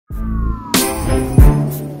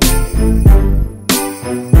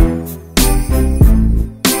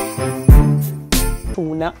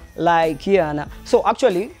tuna like yana. So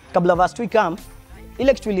actually kabla verse 2 come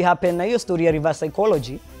ile kitu ili happen na hiyo story ya reverse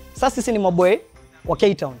psychology. Sasa sisi ni maboy wa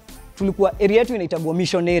K-Town. Tulikuwa area yetu inaitagwa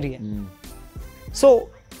Mission area. So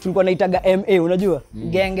tulikuwa naitaga MA unajua?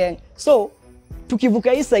 Genge. So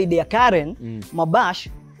tukivuka hii side ya Karen, mabash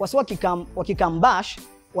waswa wakikambash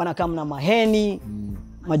wanakam na maheni,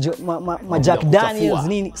 Jack Daniels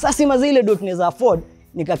nini. Sasa mazile ndio tunaweza afford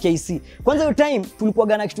nika KC. Kwanza hiyo time tulikuwa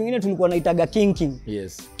gana kitu kingine tulikuwa naitaga King.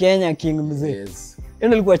 Yes. Kenya King mzee. Yes.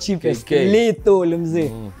 Ndio ilikuwa cheapest. Lethal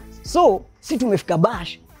mzee. So si tumefika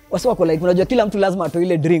bash. Waswa wako like unajua kila mtu lazima atoe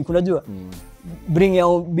ile drink unajua? Bring ya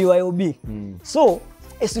BYOB. So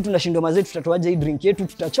sisi tunashindwa mazee tutatoaje hii drink yetu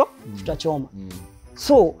tutachoma.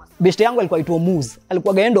 So best yangu alikuwa aitwa Muz.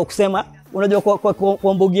 Alikuwa gaendo kusema unajua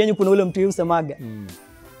kwa mbogi yenu kuna ule mtu yeye usemaga.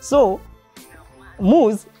 So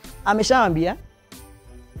Muz ameshaambia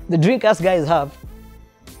the drink us guys have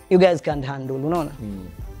you guys can't handle unaona.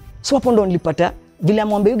 So hapo ndo nilipata vile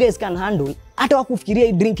amwambia you guys can handle hata wakufikiria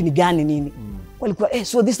hii drink ni gani nini. Walikuwa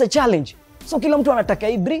so this is a challenge. So kila mtu anataka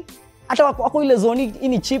hii drink hata wako ile zone hii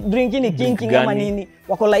ni cheap drink hii ni king ama nini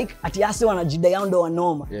wako like atiase wanajidai yao ndo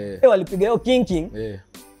wanoma. Walipiga hiyo king.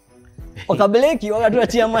 Wakabeleki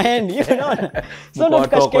wakatuachia maheni unaona. So ndo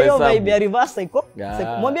tukashika hiyo vibe ya reverse iko.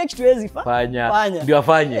 Mwambie kitu hezi fanya ndio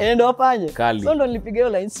afanye. Ndio afanye. So ndo nilipiga hiyo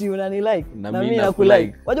line si unani like na mimi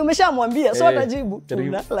nakulike. Waje umeshamwambia so atajibu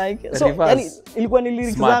tuna like. So yani ilikuwa ni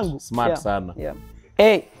lyrics zangu. Smart sana.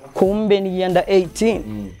 Kumbe ni under 18.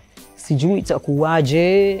 Sijui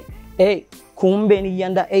itakuwaje. Kumbe ni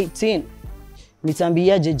under 18.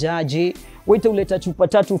 Nitambiaje jaji wait uleta chupa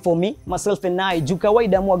 3 for me myself and I juu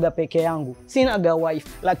kawaida mwaga peke yangu sina ga wife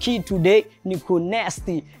lakini today niko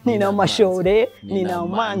nasty nina mashore nina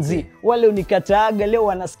manzi wale unikataaga leo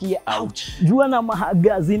wanasikia ouch jua na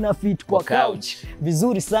mahagazi na fit kwa couch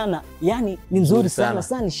vizuri sana yani ni nzuri sana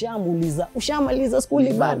sana nishamuuliza ushamaliza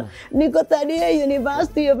skuli bana niko third year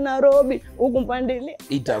University of Nairobi huko mpandile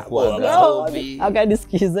itakuwa Nairobi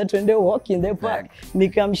akadisikiza twende walk in the park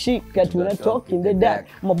nikamshika tuna talk in the dark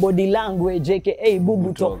my body language JKA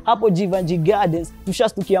Bubuto hapo Jivanji Gardens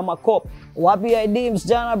tushastukia makop wapi ID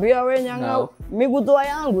msijana pia wenyangao migutoa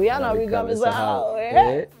yangu yana wigameza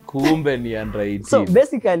kumbe ni under 18. So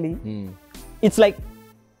basically it's like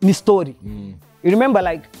ni story. You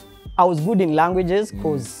remember like I was good in languages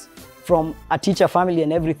cause from a teacher family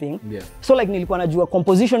and everything. So like nilikuwa najua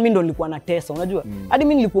composition mimi ndo nilikuwa na tesa unajua. Hadi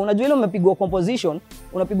mimi nilikuwa unajua ile umepigwa composition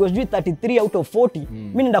unapigwa sijui 33 out of 40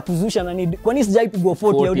 mimi nenda kuzusha na kwa nini sijaipigwa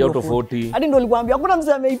 40 out of 40. Hadi ndo nilikwambia hakuna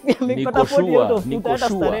mtu ameipata 40 out of 40 hata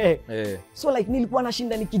starehe. So like nilikuwa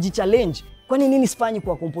nashinda nikijichallenge kwani nini sifanyi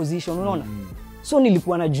kwa composition unaona. So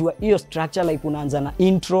nilikuwa najua hiyo structure like unaanza na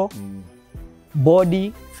intro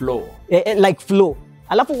body flow like flow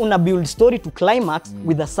alafu una build story to climax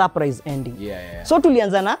with a surprise ending. So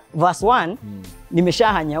tulianza na verse 1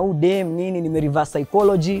 nimeshahanya udem nini nime reverse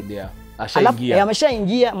psychology ashaingia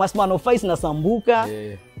ameshaingia masman of ice na sambuka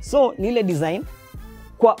so ni ile design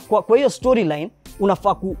kwa hiyo storyline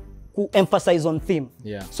unafaa ku emphasize on theme.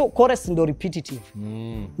 So chorus ndo repetitive.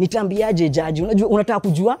 Nitambiaje judge unajua unataka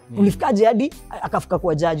kujua ulifikaje hadi akafika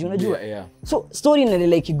kwa judge unajua. So story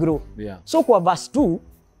inaendelea ikigrow. So kwa verse 2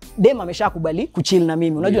 dem ameshakubali kuchill na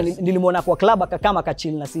mimi unajua nilimuona kwa club akakama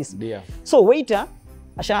kachill na sisi. So waiter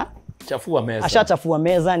chafua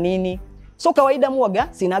meza nini. So kawaida muaga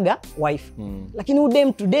sinaga wife. Lakini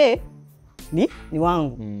udem today ni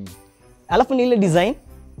wangu. Alafu ni ile design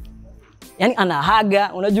yani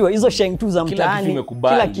anahaga unajua hizo sheng tu za mtaani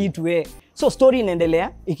kila kitu So story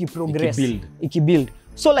inaendelea ikiprogress ikibuild.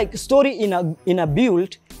 So like story ina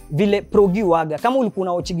build vile progi waga kama ulikuwa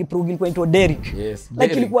unaochigi progi ilikuwa inaitwa Derek.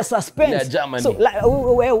 Like ilikuwa suspense. So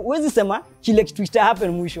like huwezi sema kile kitu ita happen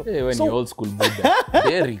mwisho. When you old school Buddha.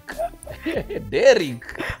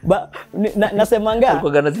 Derek. Nasemanga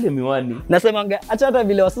ulikuwa gana zile miwani. Nasemanga acha hata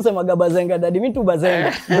vile wasisemaga bazenga daddy mimi tu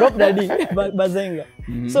bazenga. Drop daddy bazenga.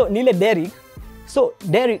 So ni ile Derek. So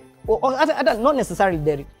Derek hata not necessarily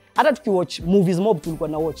Derek. Hata tukiwatch movies mob tulikuwa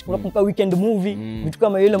na watch. Unakumbuka weekend movie vitu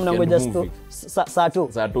kama ile mnangoja saa 2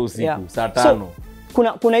 usiku saa 5. So,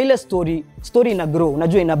 kuna ile story ina grow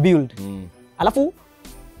unajua ina build. Alafu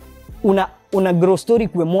una grow story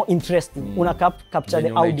kuwe more interesting. Una capture the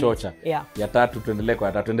audience. Ya 3 tuendelee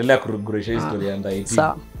kwa 3 tuendelea kugrowisha history ya ndai.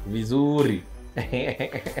 Vizuri.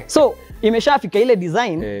 So imeshafika ile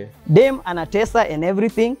design dem anatesa and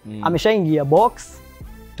everything ameshaingia box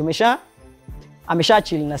amesha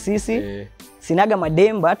chill na sisi sinaga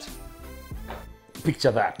madem but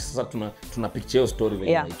picture that sasa tuna picture hiyo story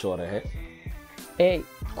venye inaichora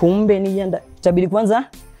kumbe ni yanda tabidi kwanza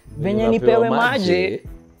venye nipewe maji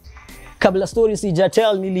kabla story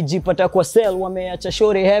sijatel nilijipata kwa cell wameacha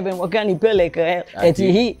shore heaven wakanipeleka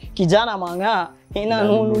eti hii kijana mang'aa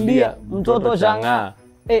inanunulia mtoto chang'aa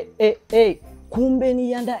kumbe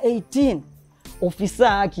ni under 18 ofisa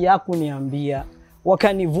haki hakuniambia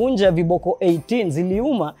wakanivunja viboko 18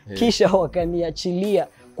 ziliuma kisha wakaniachilia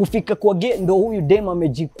kufika kwa ndo huyu dem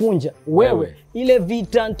amejikunja wewe ile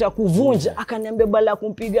vita nitakuvunja akaniambia bala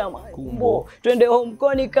kumpiga makumbo twende home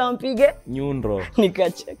koni kampige nyundo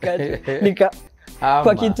nikacheka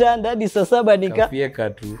kwa kitanda hadi saa 7 kafieka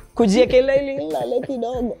tu kujiekelea ile lale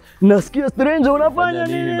kidogo nasikia stranger unafanya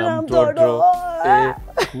nini na mtoto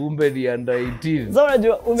kumbe ni under 18 sasa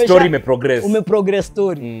unajua story imeprogress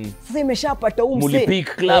story sasa imeshapata umse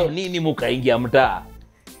mulipik club nini mukaingia mtaa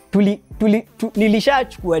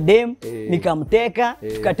nilishachukua dem nikamteka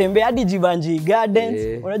tukatembea hadi Jivanji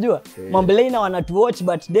Gardens unajua Mambelena wanatu watch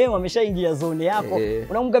but dem ameshaingia zone yako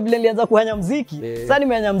unakumbuka vile nilianza kuhanya muziki sasa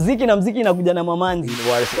nimeanya muziki na muziki inakuja na mamanzi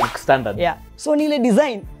standard so ni ile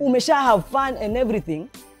design umesha have fun and everything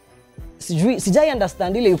sijai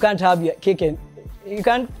understand ile you can't have your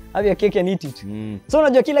cake and eat it so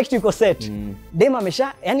unajua kila kitu iko set dem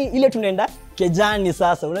amesha yani ile tunaenda kejani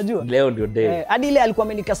sasa unajua leo ndio day hadi ile alikuwa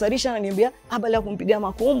amenikasarisha ananiambia bala ya kumpiga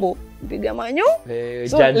makombo mpiga manyo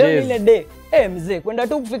so leo ile day mzee kwenda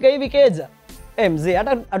tu kufika hivi keja mzee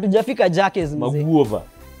hata hatujafika Jackes mzee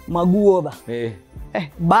maguova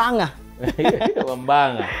banga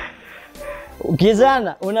wambanga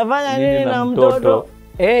ukizana unafanya nini na mtoto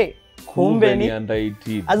kumbe ni under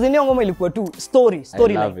 18 azini ngoma ilikuwa tu story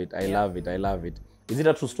I love it is it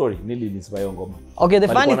a true story nili inspire ngoma okay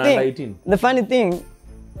the funny thing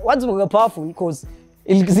what's more powerful because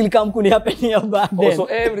zilikam kuni happen back then so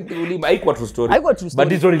everything ulima haikuwa true story but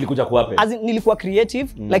this story ilikuja ku happen as in nilikuwa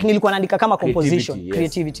creative like nilikuwa naandika kama composition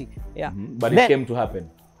creativity but it came to happen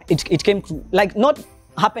it came to like not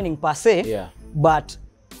happening per se but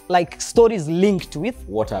like stories linked with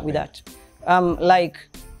that like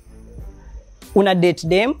una date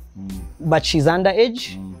them but she's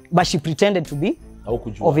underage but she pretended to be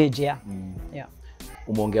of age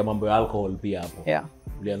umeongea mambo ya alcohol pia hapo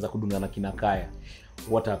ulianza kudunda na kina Kaya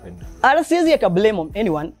what happened ara siwezi yeka blame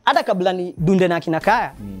anyone hata kabla ni dunde na kina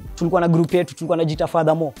Kaya tulikuwa na group yetu tulikuwa najita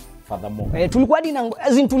Furthermore tulikuwa hadi na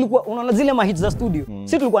as in tulikuwa unaona zile ma hits za studio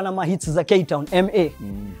sisi tulikuwa na ma hits za K-Town MA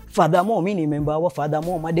Furthermore mimi ni member wa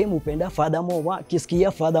Furthermore mademu upenda Furthermore wa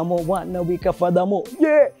kisikia Furthermore wa na wika Furthermore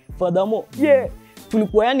Furthermore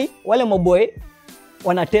tulikuwa yani wale maboy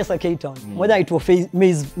wanatesa K-Town moja aitwa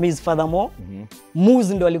Maze Furthermore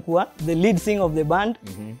Muz ndo alikuwa the lead singer of the band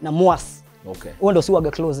na Mwas huo ndo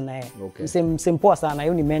siwaga close na yeye msempoa sana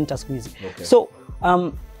yeye ni mentor squeeze so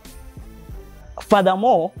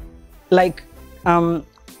Furthermore like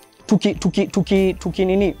tuki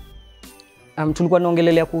nini tulikuwa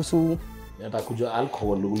tunaongelelea kuhusu hata kujua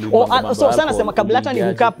alcohol so sana sema kabla hata ni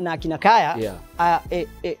hook up na kina Kaya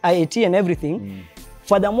IAT and everything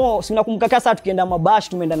Furthermore si unakumbuka kasa tukienda mabash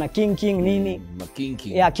tumeenda na King nini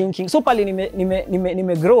King so pale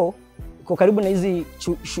nime grow kwa karibu na hizi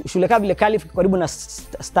shule kama vile Calif karibu na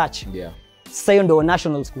Starch sasa hiyo ndo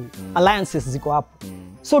national school alliances ziko hapo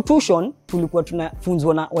so tuition tulikuwa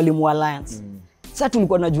tunafunzwa na walimu wa alliance sasa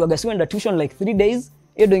tulikuwa tunajua gasiwenda tuition like 3 days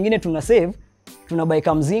hiyo ndo nyingine tuna save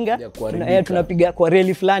tunabaika mzinga tunapiga kwa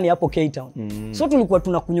rally fulani hapo K-Town so tulikuwa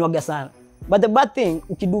tunakunywaga sana but the bad thing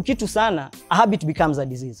ukidu kitu sana a habit becomes a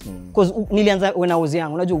disease because nilianza when I was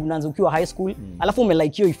young unajua unaanza ukiwa high school alafu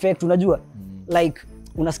umelike hiyo effect unajua like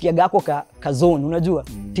unasikia gako ka zone unajua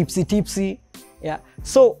tipsy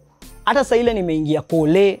so hata sasa ile nimeingia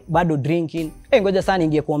kole bado drinking ngoja sana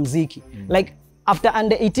niingie kwa muziki like after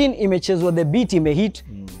under 18 imechezwa the beat imehit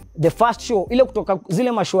the first show ile kutoka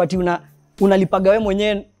zile mashowati unalipaga wewe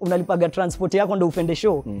mwenyewe unalipaga transport yako ndio ufende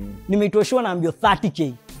show nimeitoa show naambia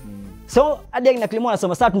 30k so hadi na Kilimo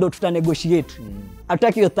anasema sasa ndio tutanegotiate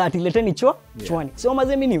hataki hiyo 30 leteni chwani so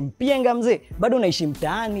mazee mimi ni mpienga mzee bado naishi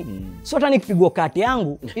mtaani so hata nikipigwa kati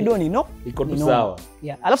yangu ido ni iko tu sawa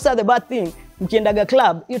alafu the bad thing ukiendaga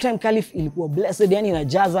club hiyo time Calif ilikuwa blessed yani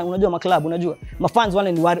inajaza unajua ma club unajua mafans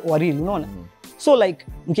wale ni warili unaona so like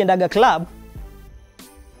mkiendaga club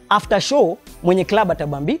after show mwenye club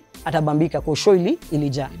atabambika kwa show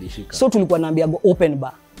ilijaa so tulikuwa naambia open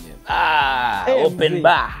bar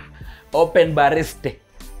open bar reste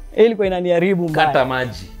ilikuwa inaniharibu mbaya kata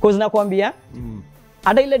maji cause nakwambia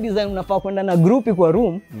hata ile design unafaa kwenda na group kwa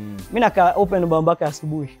room mimi nakaa open bar mpaka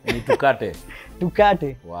asubuhi ni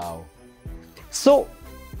tukate wow so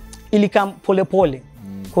ilikam pole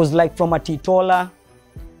cause like from a titola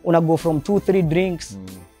una go from 2-3 drinks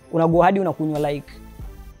una go hadi unakunywa like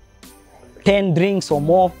 10 drinks or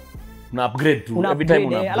more una upgrade tu every time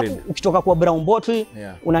una upgrade. Alafu ukitoka kwa brown bottle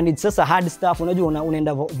una need sasa hard stuff, unajua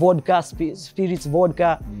unaenda vodka, spirits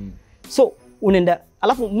vodka. So unaenda,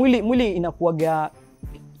 alafu mwili inakuaga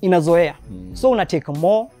inazoea. So una take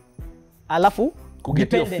more, alafu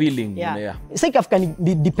kuget your feeling. Sasa ikafika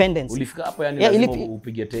ni dependence. Ulifika hapo yani lazima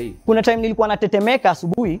upige tei. Kuna time nilikuwa natetemeka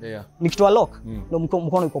asubuhi nikitoa lock ndio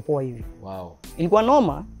mkono uko poa hivi. Wow. Ilikuwa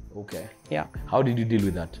noma. Okay. Yeah. How did you deal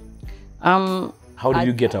with that? How did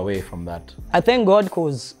you get away from that? I thank God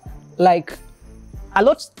cause like a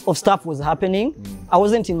lot of stuff was happening. I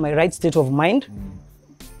wasn't in my right state of mind.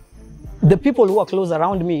 The people who are close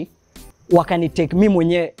around me wakani take me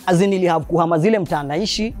mwenye as in nilihave kuhama zile mtaa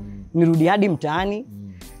naishi, nirudi hadi mtaani.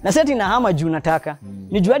 Na sasa ninahama juu nataka.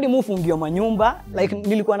 Nijua hadi mufungiwa manyumba, like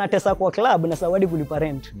nilikuwa natesa kwa club na sawadi kulipa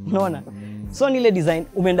rent. Unaona? So nile design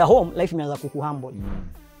umeenda home, life imeanza kukuhumble.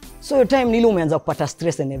 So your time nile umeanza kupata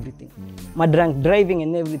stress and everything. Ma drunk driving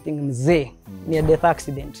and everything mzee. Near death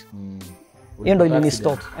accident. Hiyo ndio ilini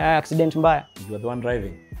stop. Accident mbaya. You were the one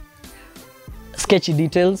driving? Sketchy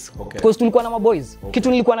details. Because tulikuwa na maboys.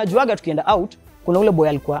 Kitu nilikuwa najuaga tukienda out, kuna ule boy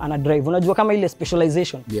alikuwa ana drive. Unajua kama ile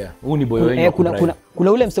specialization. Huyu ni boy wenyewe.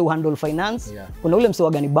 Kuna ule mse handle finance, kuna ule mse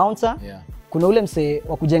gani bouncer, kuna ule mse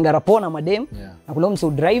wa kujenga rapona madem, na kuna ule mse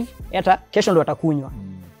drive, hata kesho ndo atakunywa.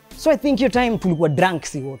 So I think your time tulikuwa drunk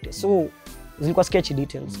si wote. So zilikuwa sketchy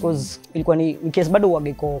details because ilikuwa ni case bado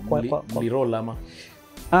wage kwa roll ama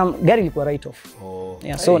gari ilikuwa write off.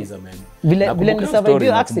 So vile ni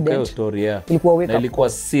survive accident ilikuwa wake up. Ilikuwa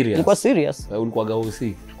serious. Ilikuwa serious. Ulikuwa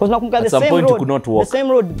gausi. Because nakumbuka the same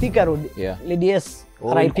road Thika road. Lady S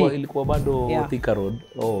RIP. Ilikuwa bado Thika road.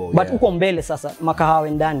 But uko mbele sasa makahawa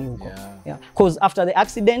ndani huko. Because after the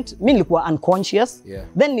accident mimi nilikuwa unconscious.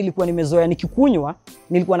 Then nilikuwa nimezoea nikikunywa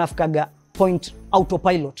nilikuwa nafikaga point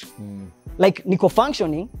autopilot. Like niko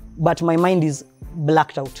functioning but my mind is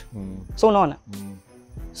blacked out. So unaona?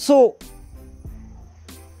 So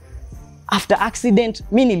after accident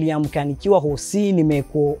mimi niliamka nikiwa hosi,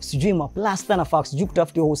 nimeko sijui maplaster na fax sijui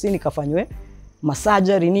kutafutia hosi nikafanywe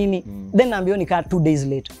massage nini. Then naambiwa nikaa 2 days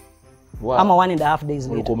later. Wow. Ama 1.5 days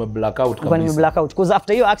later. Ulikuwa blackout kabisa. Nilikuwa blackout because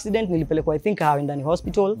after your accident nilipelekwa I think hawa ndani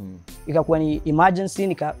hospital. Ikakuwa ni emergency,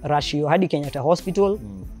 nika rush yo hadi Kenyatta hospital.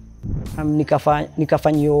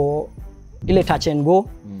 Nikafanywa ile touch and go.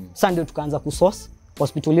 Sasa ndio tukaanza kusource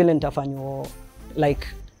hospital ile nitafanywa like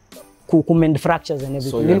kumend fractures and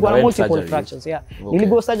everything. Nilikuwa na multiple fractures,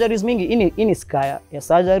 Niligo surgeries mingi, ini skaya ya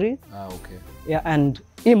surgery. And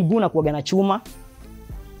hii mguu na kuaga na chuma.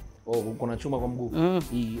 Uko na chuma kwa mguu?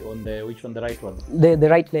 On the which one, the right one? The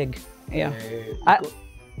right leg.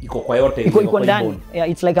 Iko kwa yote, iko ndani.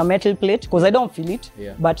 It's like a metal plate because I don't feel it.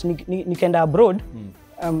 But nikaenda abroad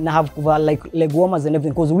na have kuva like leg warmers and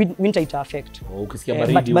everything because winter it affect. Ukisikia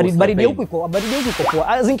baridi. Baridi huko iko poa.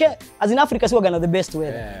 As in Africa si waga na the best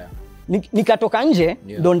weather. Nikatoka nje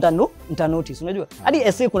ndo nita notice, unajua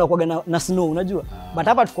hadi SA kuna kuaga na snow, unajua but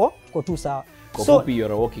hapa tuko tu sawa. So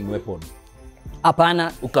you're a walking weapon.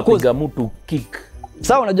 Hapana, ukapiga mtu kick.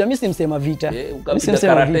 Sawa, unajua mimi simsema vita. Ukapiga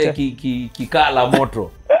karate kikala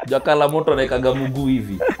moto. Jakala moto na ikaga mguu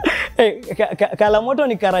hivi. Kala moto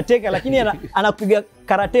ni karateka lakini anakupiga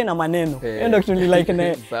karate na maneno. Hiyo ndio kitu ni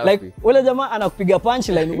like wale jamaa anakupiga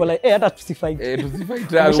punchline uko like hata tusifight.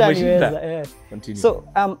 Umeshinda. So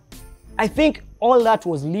I think all that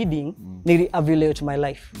was leading ni evaluate my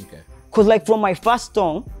life. Because like from my first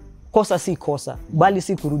song, kosa si kosa, bali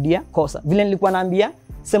si kurudia kosa. Vile nilikuwa naambia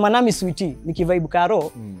sema nami sweetie nikivibe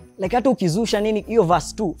karo, like hata ukizusha nini hiyo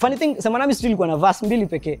verse 2. Funny thing, sema nami sweetie ilikuwa na verse 2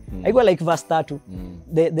 pekee. Haikuwa like verse 3.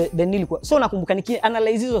 The nilikuwa. So nakumbuka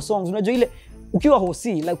analyze hizo songs, unajua ile ukiwa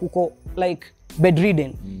hosi like uko like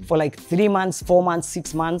bedridden for like 3 months, 4 months,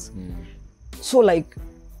 6 months. So like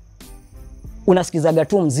unasikizaga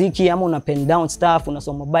tu muziki ama una pen down stuff,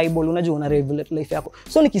 unasoma Bible, unajua una revelate life yako.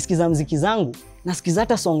 So nikisikiza muziki zangu, nasikiza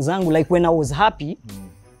hata songs zangu like when I was happy.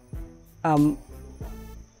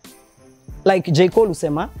 Like J. Cole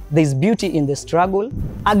usema, there's beauty in the struggle,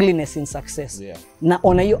 ugliness in success. Na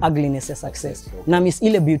ona hiyo ugliness ya success. Na miss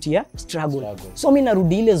ile beauty ya struggle. So mimi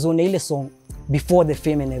narudi ile zone ile song before the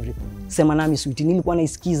fame and everything. Sema nami sweetie nilikuwa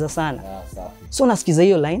naisikiza sana. So nasikiza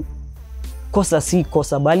hiyo line, kosa si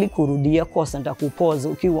kosa bali kurudia kosa, nitakupoza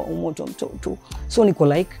ukiwa umoto mtoto. So niko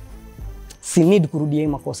like si need kurudia hii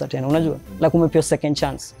makosa tena, unajua? Like umepewa second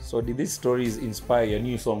chance. So did these stories inspire your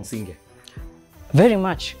new song Singe? Very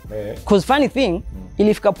much. Because funny thing,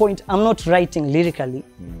 ilifika point I'm not writing lyrically,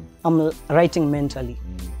 I'm writing mentally.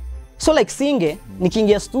 So like Singe,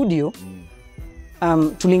 nikiingia studio,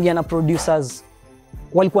 tuliingia na producers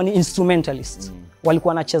walikuwa ni instrumentalists.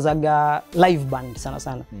 walikuwa wanachezaga live band sana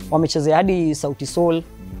sana. Wamechezea hadi Sauti Sol,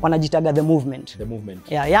 wanajitaga The Movement.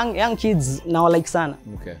 Yeah, young kids now like sana.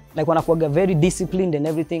 Okay. Like wanakuwaga very disciplined and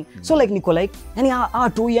everything. So like niko like, yani hawa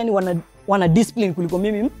tu yani wana discipline kuliko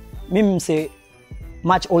mimi mse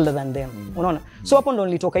much older than them. Unaona? So hapo ndo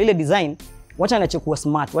nilitoka ile design, wacha niache kuwa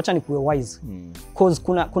smart, wacha nikuwe wise. Cause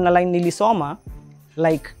kuna line nilisoma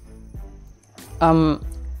like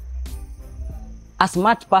a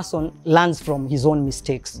smart person learns from his own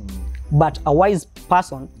mistakes. But a wise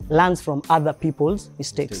person learns from other people's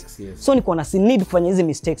mistakes. Yes. So niko na si need kufanya hizi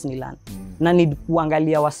mistakes ni learn. Na need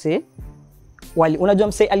kuangalia wase unajua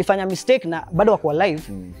mse alifanya mistake na bado wako alive.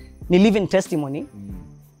 Ni living testimony.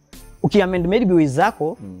 Ukiamend maybe ways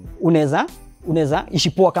zako unaweza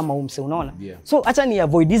ishipoa kama umse, unaona? Yeah. So acha ni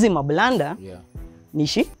avoid hizi mablanda. Yeah.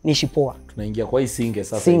 Nishipoa. Tunaingia kwa hii singe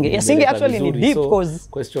sasa. Singe actually ni deep cause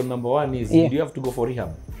question number 1 is, do you have to go for rehab?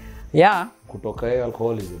 Yeah. Kutoka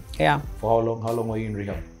alcoholism. Yeah. For how long were you in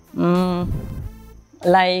rehab?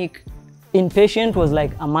 Like inpatient was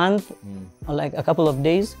like a month or like a couple of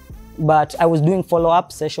days, but I was doing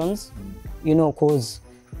follow-up sessions, you know, cause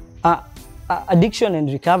addiction and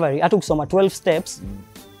recovery, hata ukisoma 12 steps,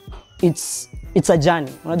 it's a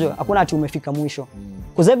journey. Unajua hakuna ati umefika mwisho.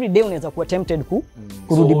 Cause every day unaweza kuwa tempted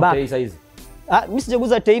kurudi back. Mimi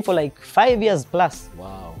sijaguza tei for like 5 years plus. Wow.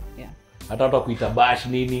 Yeah. Hata kuita bash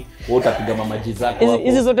nini, wewe utapiga mamaji zako hapo.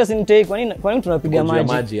 Hizi zote si tei, kwa nini tunapiga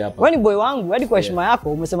maji hapa? Wewe ni boy wangu, hadi kwa heshima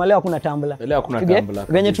yako umesema leo hakuna tumbler. Leo hakuna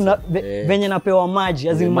tumbler. Venye napewa maji,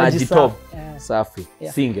 maji safi.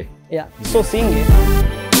 Singe. Yeah. So singe